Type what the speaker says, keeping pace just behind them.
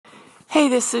Hey,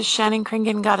 this is Shannon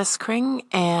Kringen, Goddess Kring,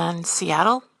 in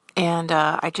Seattle. And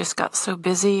I just got so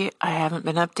busy, I haven't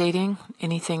been updating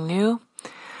anything new.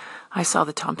 I saw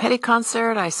the Tom Petty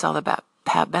concert. I saw the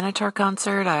Pat Benatar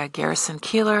concert. Garrison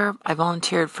Keillor. I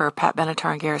volunteered for Pat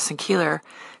Benatar and Garrison Keillor.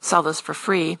 Saw those for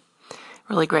free.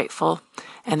 Really grateful.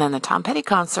 And then the Tom Petty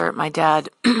concert, my dad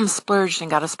splurged and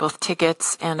got us both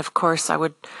tickets. And of course, I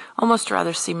would almost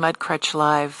rather see Mudcrutch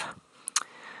live.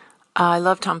 I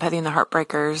love Tom Petty and the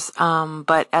Heartbreakers,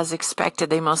 but as expected,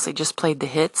 they mostly just played the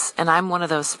hits, and I'm one of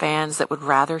those fans that would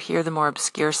rather hear the more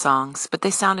obscure songs, but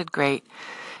they sounded great,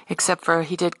 except for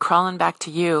he did Crawlin' Back to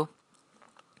You,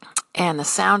 and the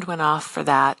sound went off for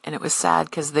that, and it was sad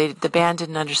because the band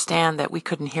didn't understand that we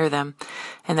couldn't hear them,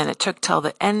 and then it took till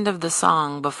the end of the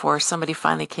song before somebody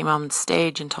finally came on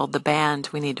stage and told the band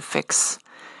we need to fix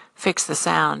the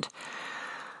sound.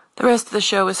 The rest of the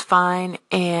show was fine,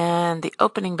 and the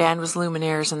opening band was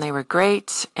Lumineers, and they were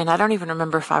great, and I don't even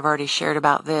remember if I've already shared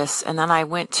about this, and then I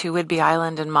went to Whidbey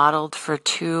Island and modeled for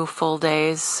 2 full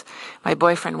days. My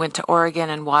boyfriend went to Oregon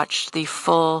and watched the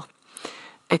full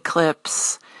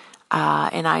eclipse,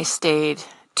 and I stayed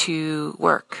to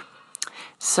work.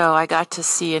 So I got to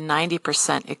see a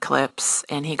 90% eclipse,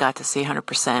 and he got to see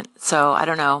 100%. So I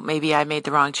don't know, maybe I made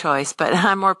the wrong choice, but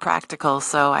I'm more practical,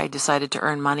 so I decided to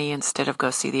earn money instead of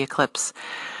go see the eclipse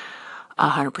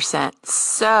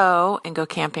 100%. And go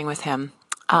camping with him.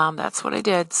 That's what I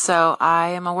did. So I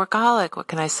am a workaholic. What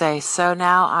can I say? So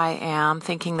now I am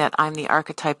thinking that I'm the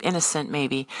archetype innocent,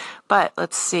 maybe. But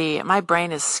let's see. My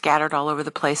brain is scattered all over the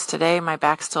place today. My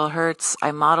back still hurts.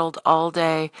 I modeled all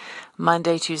day,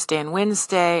 Monday, Tuesday, and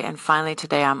Wednesday. And finally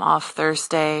today I'm off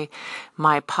Thursday.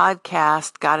 My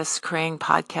podcast, Goddess Kring,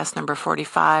 podcast number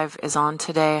 45, is on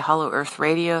today. Hollow Earth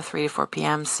Radio, 3 to 4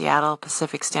 p.m. Seattle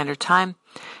Pacific Standard Time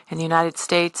in the United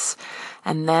States.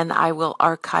 And then I will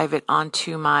archive it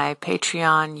onto my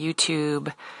Patreon,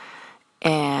 YouTube,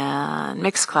 and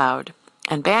Mixcloud.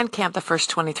 And Bandcamp, the first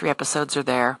 23 episodes are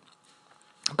there.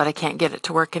 But I can't get it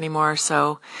to work anymore,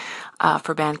 so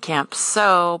for Bandcamp.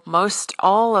 So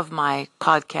all of my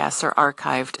podcasts are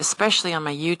archived, especially on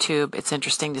my YouTube. It's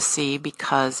interesting to see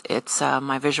because it's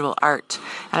my visual art.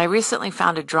 And I recently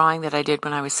found a drawing that I did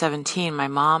when I was 17. My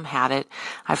mom had it.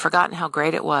 I've forgotten how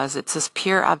great it was. It's this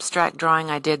pure abstract drawing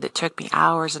I did that took me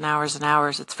hours and hours and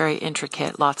hours. It's very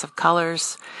intricate, lots of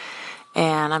colors.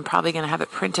 And I'm probably going to have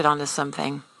it printed onto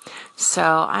something. So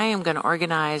I am going to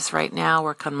organize right now,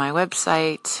 work on my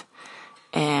website,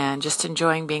 and just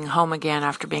enjoying being home again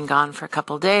after being gone for a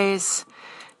couple days.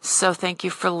 So thank you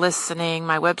for listening.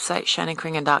 My website,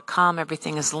 shannonkringen.com,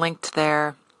 everything is linked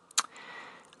there.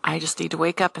 I just need to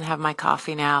wake up and have my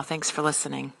coffee now. Thanks for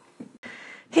listening.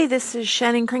 Hey, this is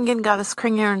Shannon Kringen, Goddess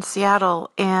Kring here in Seattle,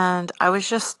 and I was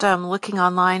just looking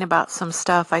online about some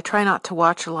stuff. I try not to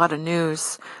watch a lot of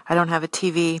news. I don't have a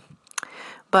TV.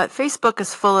 But Facebook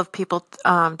is full of people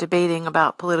debating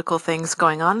about political things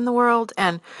going on in the world,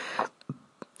 and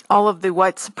all of the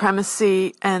white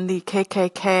supremacy and the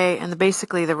KKK and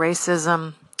basically the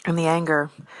racism and the anger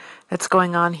that's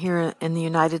going on here in the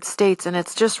United States. And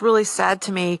it's just really sad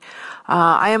to me.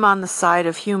 I am on the side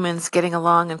of humans getting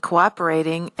along and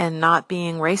cooperating and not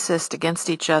being racist against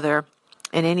each other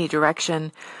in any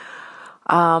direction.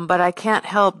 But I can't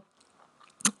help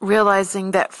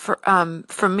realizing that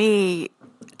for me,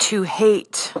 to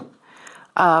hate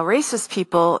racist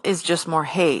people is just more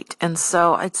hate. And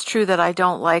so it's true that I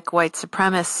don't like white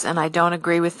supremacists and I don't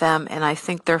agree with them, and I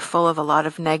think they're full of a lot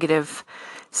of negative,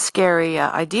 scary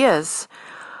ideas.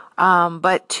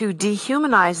 But to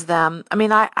dehumanize them, I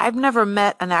mean, I've never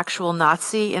met an actual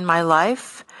Nazi in my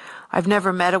life. I've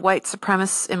never met a white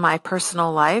supremacist in my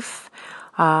personal life.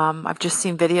 I've just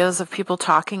seen videos of people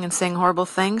talking and saying horrible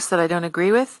things that I don't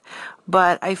agree with.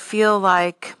 But I feel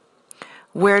like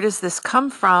where does this come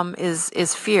from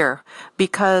is fear.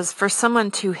 Because for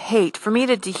someone to hate, for me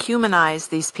to dehumanize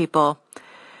these people,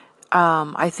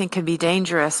 I think can be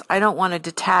dangerous. I don't want to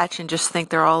detach and just think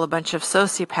they're all a bunch of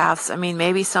sociopaths. I mean,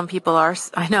 maybe some people are.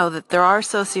 I know that there are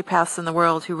sociopaths in the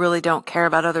world who really don't care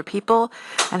about other people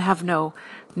and have no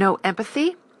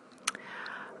empathy.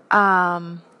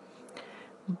 But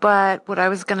what I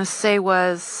was going to say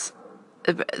was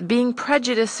being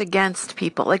prejudiced against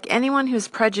people, like anyone who's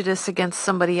prejudiced against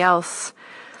somebody else,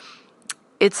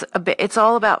 it's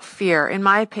all about fear. In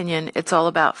my opinion, it's all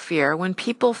about fear. When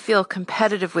people feel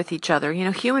competitive with each other,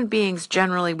 human beings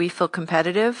generally, we feel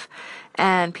competitive,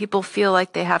 and people feel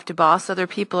like they have to boss other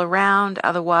people around,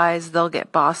 otherwise they'll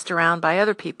get bossed around by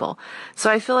other people. So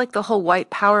I feel like the whole white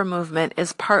power movement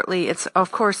is partly, it's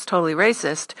of course totally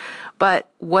racist, but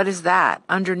what is that?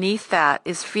 Underneath that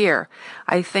is fear.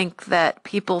 I think that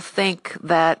people think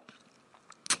that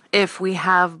if we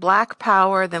have black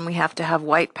power, then we have to have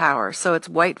white power. So it's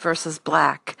white versus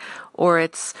black, or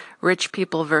it's rich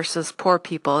people versus poor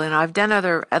people. And I've done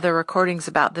other recordings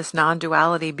about this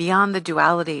non-duality, beyond the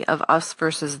duality of us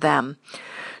versus them.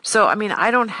 So, I mean,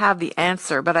 I don't have the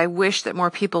answer, but I wish that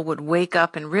more people would wake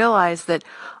up and realize that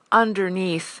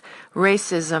underneath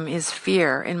racism is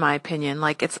fear, in my opinion.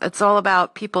 Like it's all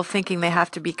about people thinking they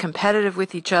have to be competitive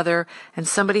with each other, and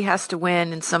somebody has to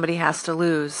win and somebody has to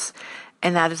lose.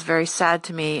 And that is very sad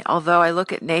to me. Although I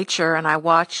look at nature and I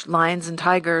watch lions and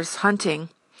tigers hunting,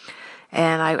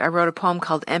 and I wrote a poem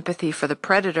called Empathy for the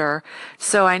Predator.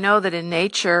 So I know that in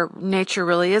nature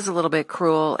really is a little bit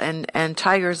cruel, and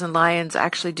tigers and lions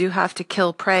actually do have to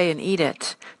kill prey and eat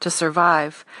it to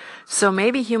survive. So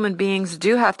maybe human beings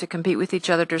do have to compete with each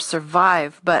other to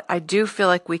survive, but I do feel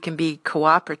like we can be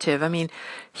cooperative. I mean,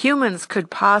 humans could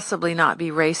possibly not be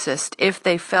racist if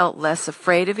they felt less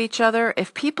afraid of each other,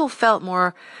 if people felt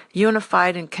more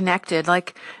unified and connected.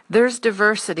 Like, there's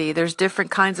diversity, there's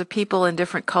different kinds of people and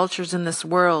different cultures in this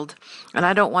world, and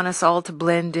I don't want us all to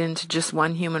blend into just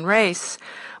one human race,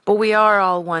 but we are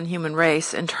all one human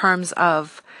race in terms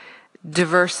of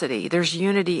diversity. There's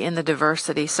unity in the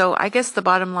diversity. So I guess the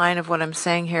bottom line of what I'm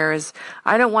saying here is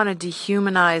I don't want to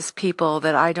dehumanize people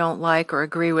that I don't like or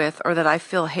agree with or that I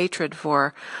feel hatred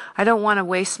for. I don't want to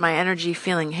waste my energy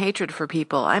feeling hatred for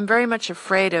people. I'm very much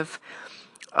afraid of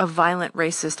violent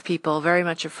racist people, very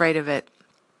much afraid of it.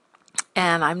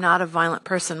 And I'm not a violent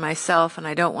person myself, and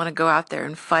I don't want to go out there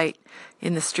and fight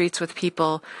in the streets with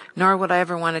people, nor would I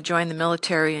ever want to join the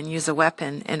military and use a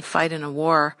weapon and fight in a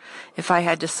war. If I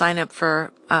had to sign up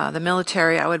for the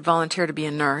military, I would volunteer to be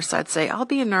a nurse. I'd say, I'll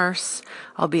be a nurse,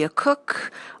 I'll be a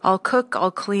cook, I'll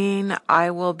clean,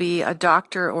 I will be a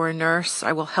doctor or a nurse,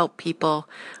 I will help people.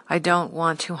 I don't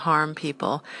want to harm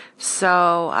people.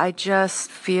 So I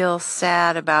just feel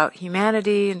sad about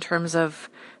humanity in terms of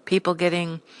people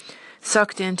getting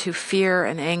sucked into fear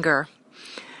and anger.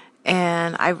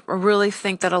 And I really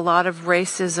think that a lot of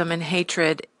racism and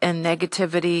hatred and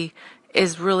negativity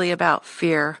is really about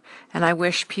fear. And I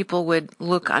wish people would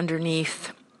look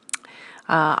underneath.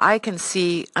 I can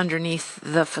see underneath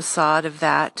the facade of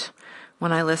that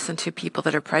when I listen to people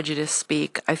that are prejudiced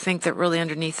speak. I think that really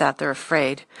underneath that they're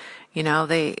afraid. You know,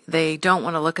 they don't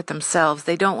want to look at themselves.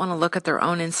 They don't want to look at their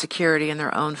own insecurity and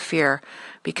their own fear.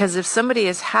 Because if somebody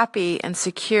is happy and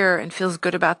secure and feels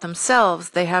good about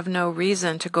themselves, they have no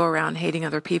reason to go around hating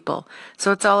other people.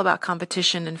 So it's all about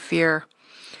competition and fear,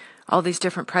 all these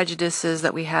different prejudices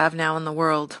that we have now in the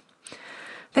world.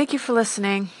 Thank you for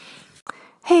listening.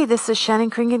 Hey, this is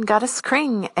Shannon Kringen, Goddess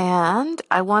Kring, and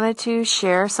I wanted to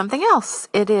share something else.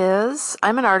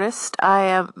 I'm an artist.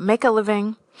 I make a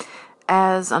living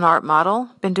as an art model.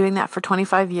 Been doing that for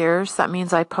 25 years. That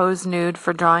means I pose nude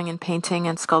for drawing and painting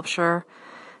and sculpture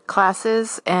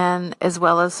classes, and as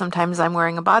well as sometimes I'm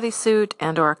wearing a bodysuit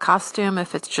and or a costume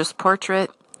if it's just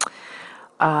portrait,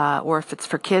 or if it's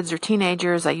for kids or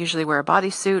teenagers, I usually wear a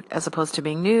bodysuit as opposed to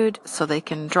being nude so they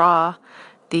can draw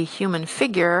the human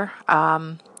figure,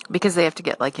 because they have to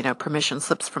get permission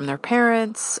slips from their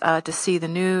parents to see the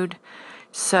nude.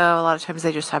 So a lot of times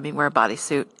they just have me wear a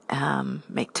bodysuit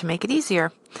to make it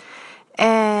easier.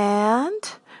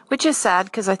 And which is sad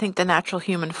because I think the natural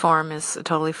human form is a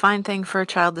totally fine thing for a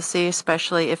child to see,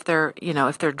 especially if they're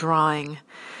drawing,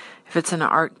 if it's in an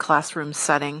art classroom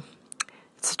setting.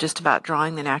 It's just about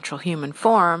drawing the natural human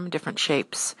form, different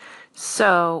shapes.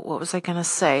 So what was I going to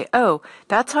say? Oh,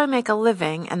 that's how I make a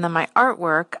living. And then my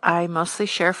artwork, I mostly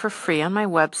share for free on my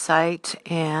website.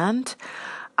 And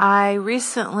I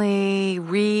recently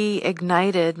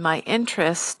reignited my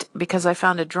interest because I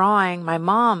found a drawing. My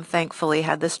mom, thankfully,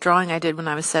 had this drawing I did when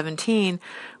I was 17,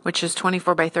 which is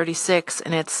 24 by 36,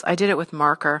 and I did it with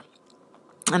marker.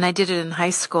 And I did it in high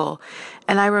school.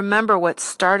 And I remember what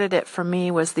started it for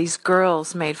me was these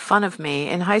girls made fun of me.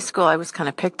 In high school, I was kind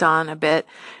of picked on a bit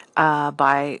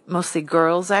by mostly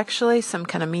girls, actually. Some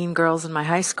kind of mean girls in my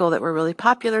high school that were really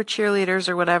popular cheerleaders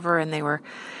or whatever, and they were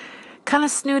kind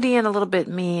of snooty and a little bit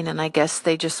mean, and I guess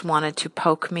they just wanted to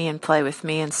poke me and play with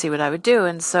me and see what I would do.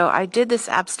 And so I did this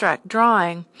abstract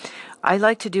drawing. I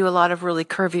like to do a lot of really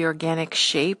curvy organic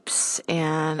shapes,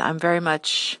 and I'm very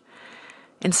much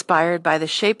inspired by the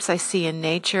shapes I see in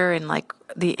nature and like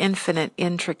the infinite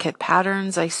intricate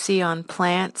patterns I see on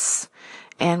plants.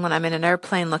 And when I'm in an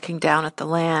airplane looking down at the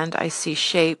land, I see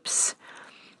shapes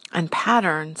and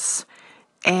patterns,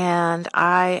 and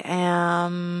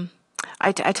I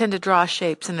tend to draw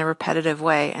shapes in a repetitive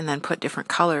way and then put different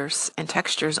colors and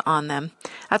textures on them.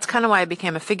 That's kind of why I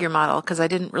became a figure model, because I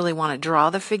didn't really want to draw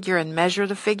the figure and measure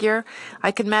the figure.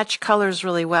 I could match colors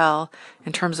really well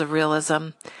in terms of realism.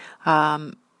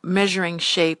 measuring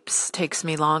shapes takes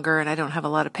me longer and I don't have a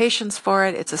lot of patience for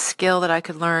it. It's a skill that I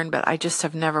could learn, but I just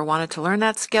have never wanted to learn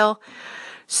that skill.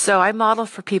 So I model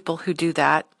for people who do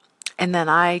that. And then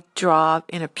I draw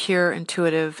in a pure,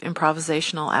 intuitive,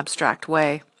 improvisational, abstract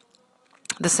way,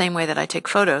 the same way that I take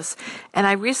photos. And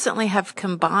I recently have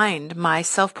combined my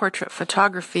self-portrait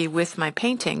photography with my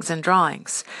paintings and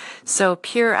drawings. So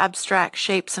pure abstract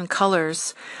shapes and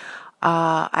colors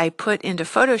I put into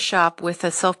Photoshop with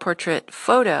a self-portrait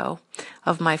photo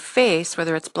of my face,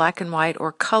 whether it's black and white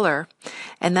or color,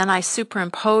 and then I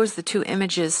superimpose the two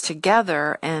images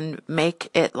together and make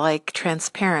it like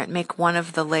transparent, make one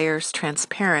of the layers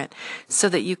transparent so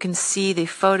that you can see the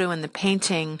photo and the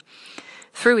painting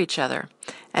through each other.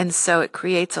 And so it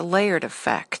creates a layered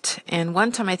effect. And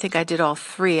one time I think I did all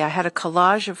three. I had a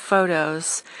collage of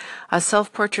photos, a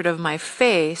self-portrait of my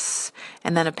face,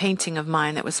 and then a painting of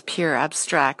mine that was pure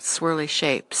abstract, swirly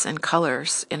shapes and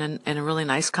colors in a really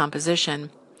nice composition.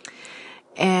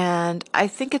 And I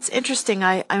think it's interesting.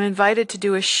 I'm invited to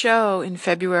do a show in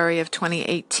February of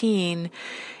 2018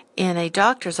 in a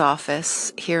doctor's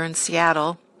office here in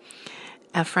Seattle.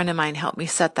 A friend of mine helped me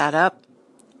set that up.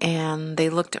 And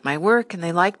they looked at my work and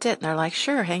they liked it and they're like,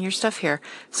 sure, hang your stuff here.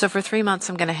 So for 3 months,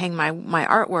 I'm going to hang my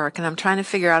artwork, and I'm trying to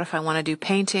figure out if I want to do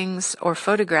paintings or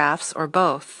photographs or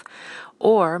both,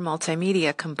 or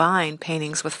multimedia, combine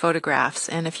paintings with photographs.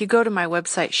 And if you go to my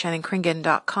website,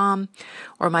 shannonkringen.com,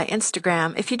 or my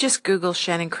Instagram, if you just Google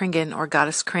Shannon Kringen or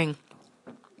Goddess Kring,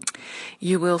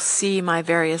 you will see my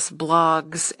various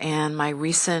blogs and my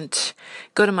recent,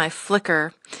 go to my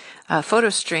Flickr photo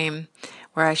stream,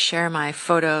 where I share my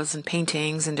photos and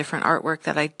paintings and different artwork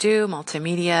that I do,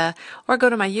 multimedia, or go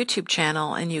to my YouTube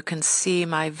channel and you can see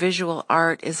my visual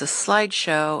art is a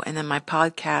slideshow and then my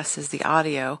podcast is the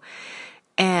audio.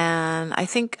 And I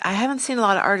think I haven't seen a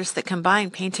lot of artists that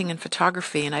combine painting and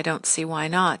photography, and I don't see why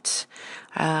not.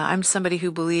 I'm somebody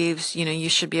who believes, you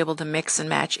should be able to mix and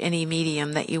match any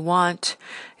medium that you want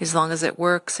as long as it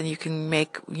works and you can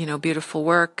make, beautiful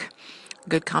work.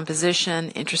 Good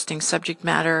composition, interesting subject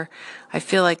matter. I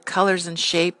feel like colors and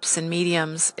shapes and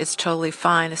mediums is totally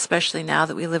fine, especially now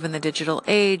that we live in the digital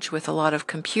age with a lot of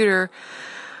computer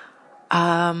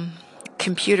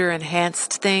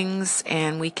enhanced things,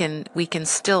 and we can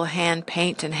still hand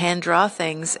paint and hand draw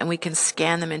things, and we can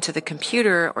scan them into the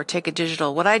computer or take a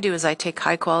digital. What I do is I take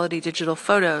high quality digital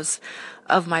photos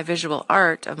of my visual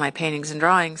art, of my paintings and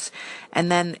drawings, and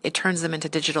then it turns them into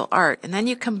digital art. And then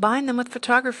you combine them with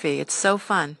photography. It's so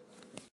fun.